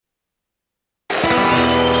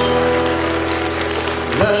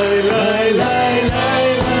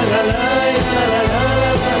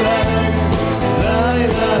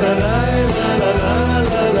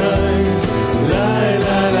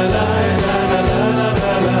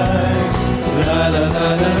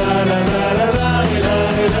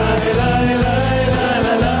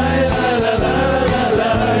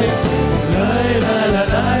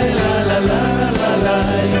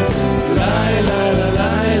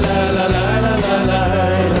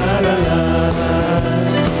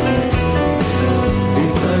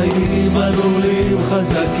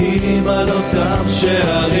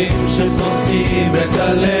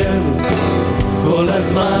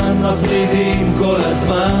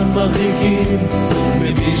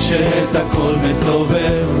שאת הכל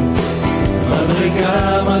מסובב,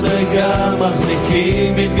 מדרגה מדרגה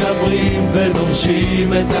מחזיקים, מתגברים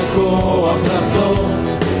ודורשים את הכוח לחזור,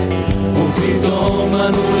 ופתאום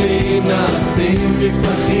הנעולים נעשים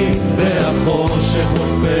נפתחים, והחושך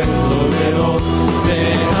הופך לו לאות.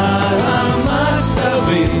 ועל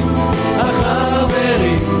המצבים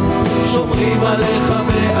החברים שומרים עליך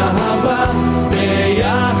באהבה,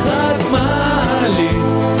 ביחד מעלים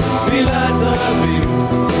תפילת רבים,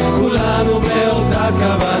 כולנו באותה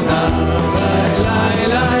כוונה. אליי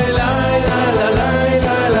אליי אליי אליי אליי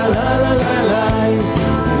אליי אליי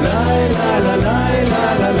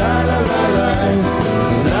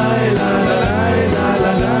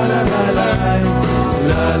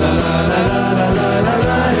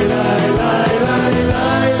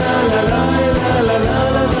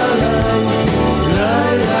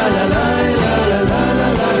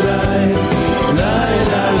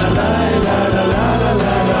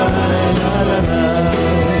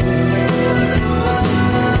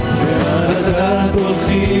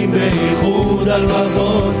בייחוד על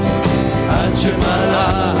בבות עד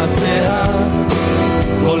שמלא השיער,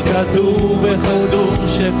 כל כדור וכדור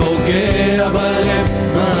שפוגע בלב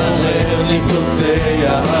מערער ניצוצי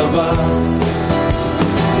אהבה,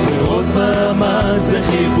 ועוד מאמץ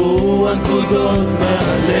בחיבור הנקודות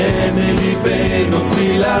מעלה מליבנו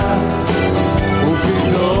תפילה,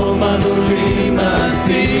 ופתאום הנעולים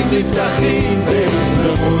נעשים נפתחים,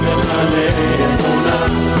 ויזמרו למלא אמונה.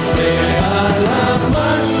 ועל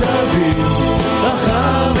המצבים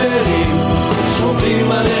החברים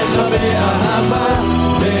שומרים עליך באהבה,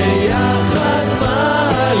 ביחד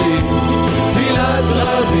מעלים תפילת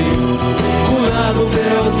רבים, כולנו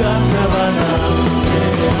באותה כוונה.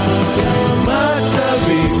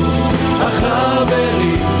 המצבים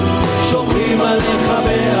החברים שומרים עליך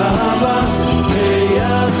באהבה,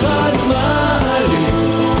 ביחד מעלים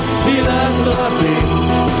תפילת רבים,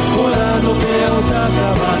 כולנו באותה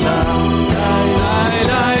כוונה. ליי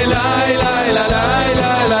ליי ליי ליי ליי ליי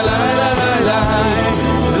ליי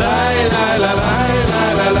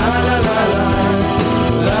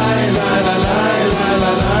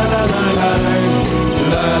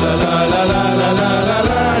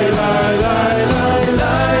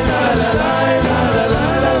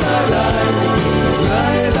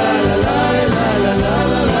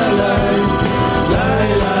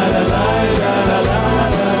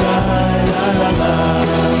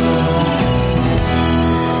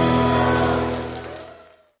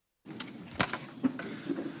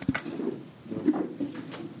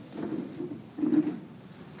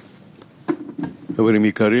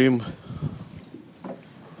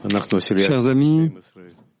Chers amis,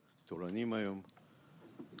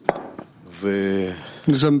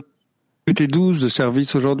 nous sommes été 12 de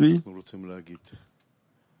service aujourd'hui.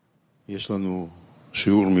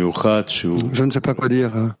 Je ne sais pas quoi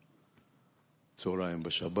dire.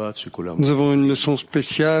 Nous avons une leçon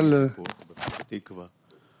spéciale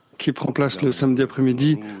qui prend place le samedi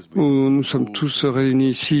après-midi où nous sommes tous réunis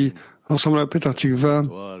ici, ensemble à Petar Tikva,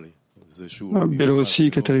 Biélorussie,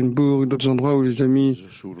 Ekaterinbourg, d'autres endroits où les amis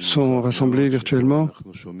sont rassemblés virtuellement.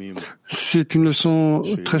 C'est une leçon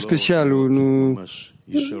très spéciale où nous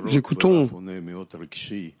écoutons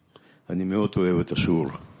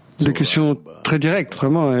des questions très directes,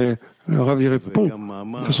 vraiment, et le Rav y répond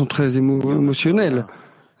de façon très émotionnelle.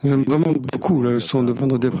 J'aime vraiment beaucoup la leçon de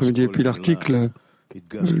vendredi après-midi. Et puis l'article,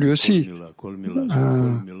 lui aussi,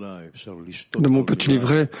 de mon petit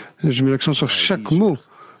livret, je mets l'accent sur chaque mot.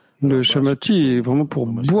 Le Shamati est vraiment pour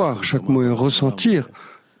boire chaque mot et ressentir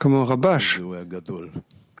comment Rabash,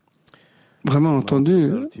 vraiment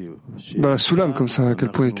entendu, la Soulam comme ça, à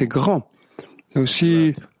quel point il était grand. Et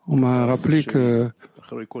aussi, on m'a rappelé que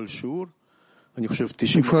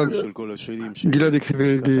une fois, Gilad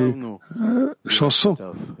écrivait des chansons,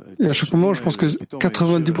 et à chaque moment, je pense que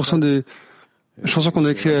 90% des chansons qu'on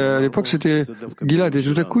a écrites à l'époque, c'était Gilad, et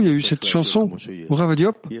tout à coup, il y a eu cette chanson où Rav a dit,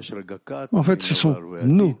 hop, en fait, ce sont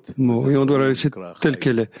nos mots, et on doit la laisser telle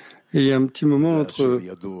qu'elle est. Et il y a un petit moment entre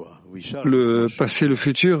le passé et le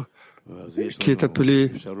futur, qui est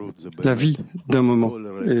appelé la vie d'un moment.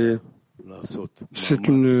 Et c'est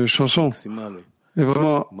une chanson. Et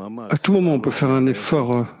vraiment, à tout moment, on peut faire un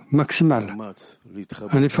effort maximal.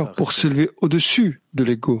 Un effort pour s'élever au-dessus de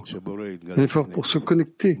l'ego. Un effort pour se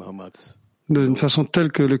connecter d'une façon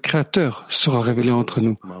telle que le Créateur sera révélé entre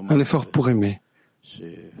nous. Un effort pour aimer.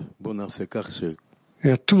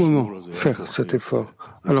 Et à tout moment, faire cet effort.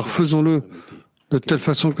 Alors faisons-le de telle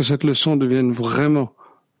façon que cette leçon devienne vraiment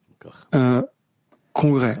un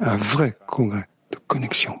congrès, un vrai congrès de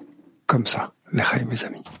connexion. Comme ça, les mes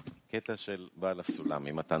amis.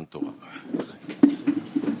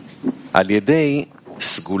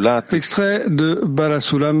 Extrait de Bala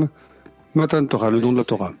Sulam, Matan Torah, le don de la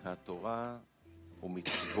Torah.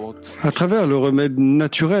 À travers le remède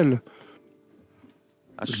naturel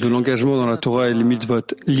de l'engagement dans la Torah et les mitzvot,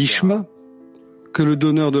 l'ishma, que le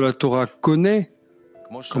donneur de la Torah connaît,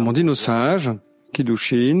 comme on dit nos sages,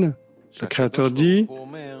 Kiddushin, le Créateur dit,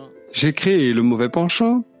 j'ai créé le mauvais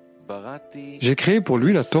penchant, j'ai créé pour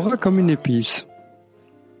lui la Torah comme une épice.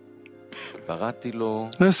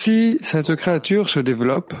 Ainsi, cette créature se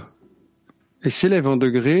développe et s'élève en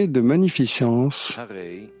degré de magnificence,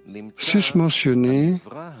 susmentionnée,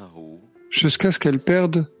 jusqu'à ce qu'elle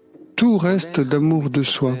perde tout reste d'amour de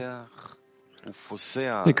soi,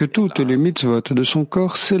 et que toutes les mitzvot de son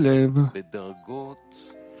corps s'élèvent,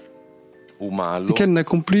 et qu'elle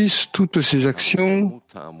n'accomplisse toutes ses actions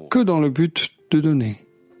que dans le but de donner,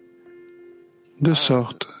 de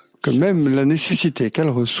sorte que même la nécessité qu'elle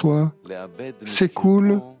reçoit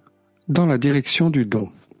s'écoule dans la direction du don,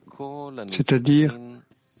 c'est-à-dire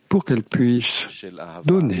pour qu'elle puisse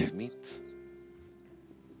donner.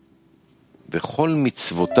 וכל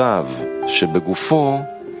מצוותיו שבגופו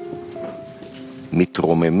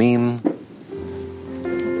מתרוממים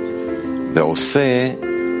ועושה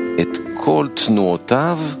את כל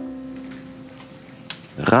תנועותיו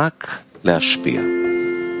רק להשפיע.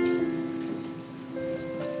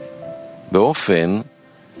 באופן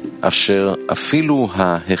אשר אפילו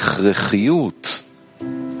ההכרחיות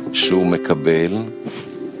שהוא מקבל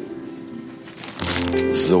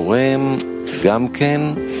זורם גם כן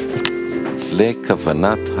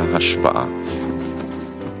לכוונת ההשפעה.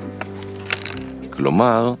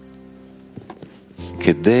 כלומר,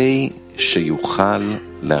 כדי שיוכל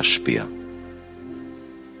להשפיע.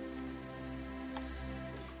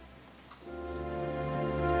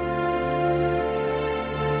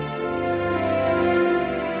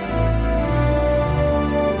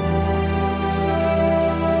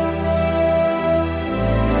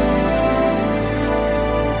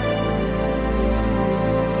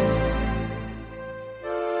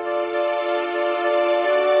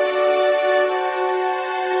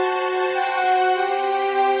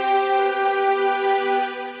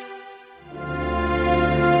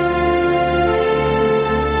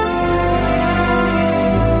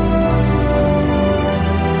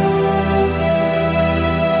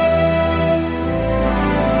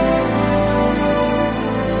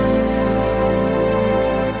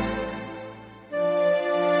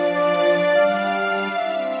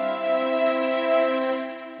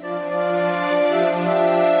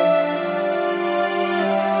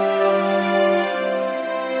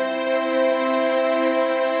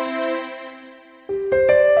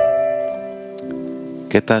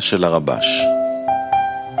 קטע של הרבש.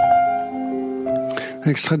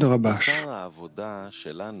 Extrait de Rabash.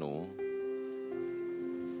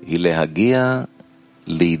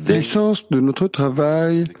 L'essence de notre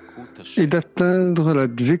travail est d'atteindre la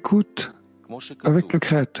dvekut avec le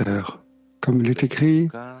Créateur. Comme il est écrit,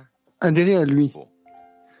 adhérer à lui.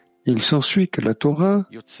 Il s'ensuit que la Torah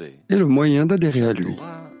est le moyen d'adhérer à lui.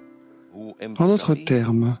 En d'autres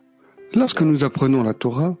termes, lorsque nous apprenons la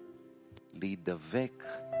Torah,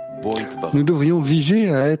 nous devrions viser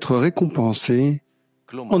à être récompensés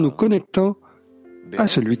en nous connectant à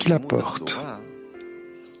celui qui la porte.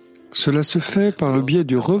 Cela se fait par le biais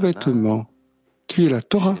du revêtement, qui est la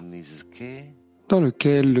Torah, dans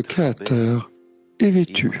lequel le Créateur est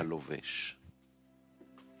vêtu.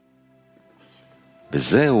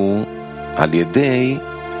 וזהו על ידי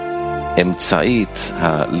אמצעית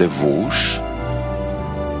הלבוש,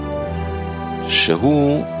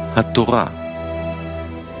 שהוא התורה,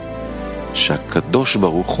 שהקדוש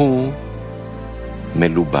ברוך הוא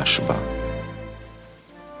מלובש בה.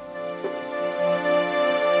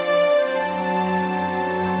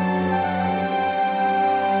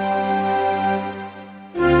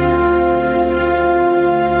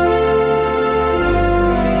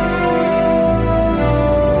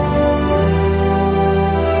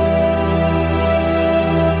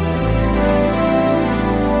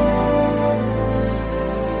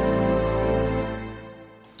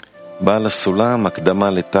 בעל הסולם, הקדמה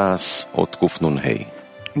לתעש, אות קנ"ה.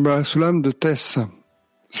 בעל הסולם de Tess,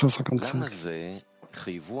 155.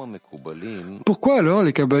 Pourquoi alors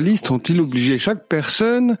les kabbalistes ont-ils obligé chaque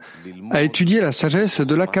personne à étudier la sagesse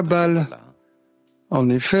de la Kabbale? En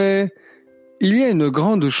effet, il y a une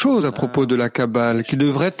grande chose à propos de la Kabbale qui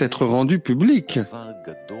devrait être rendue publique.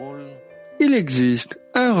 Il existe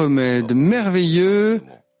un remède merveilleux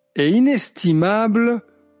et inestimable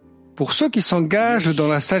pour ceux qui s'engagent dans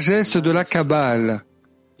la sagesse de la Kabbale.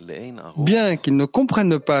 Bien qu'ils ne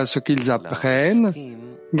comprennent pas ce qu'ils apprennent,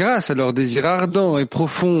 grâce à leur désir ardent et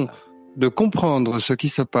profond de comprendre ce qui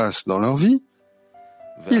se passe dans leur vie,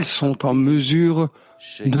 ils sont en mesure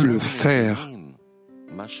de le faire.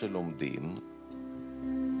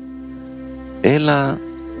 אלא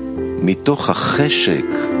מתוך החשק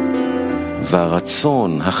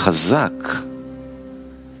והרצון החזק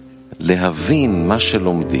להבין מה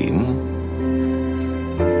שלומדים,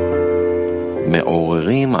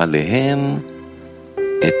 מעוררים עליהם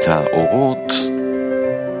את האורות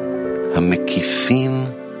המקיפים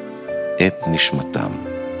את נשמתם.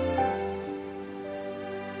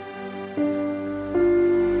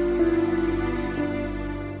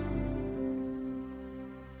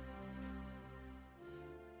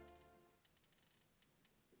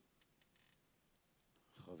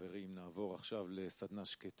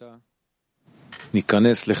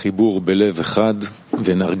 ניכנס לחיבור בלב אחד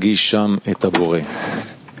ונרגיש שם את הבורא.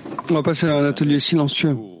 On va passer à un atelier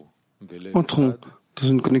silencieux. Entrons dans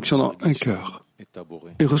une connexion dans un cœur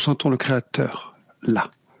et ressentons le Créateur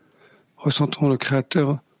là. Ressentons le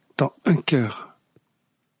Créateur dans un cœur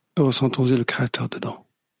et ressentons le Créateur dedans,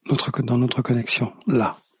 dans notre connexion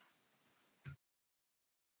là.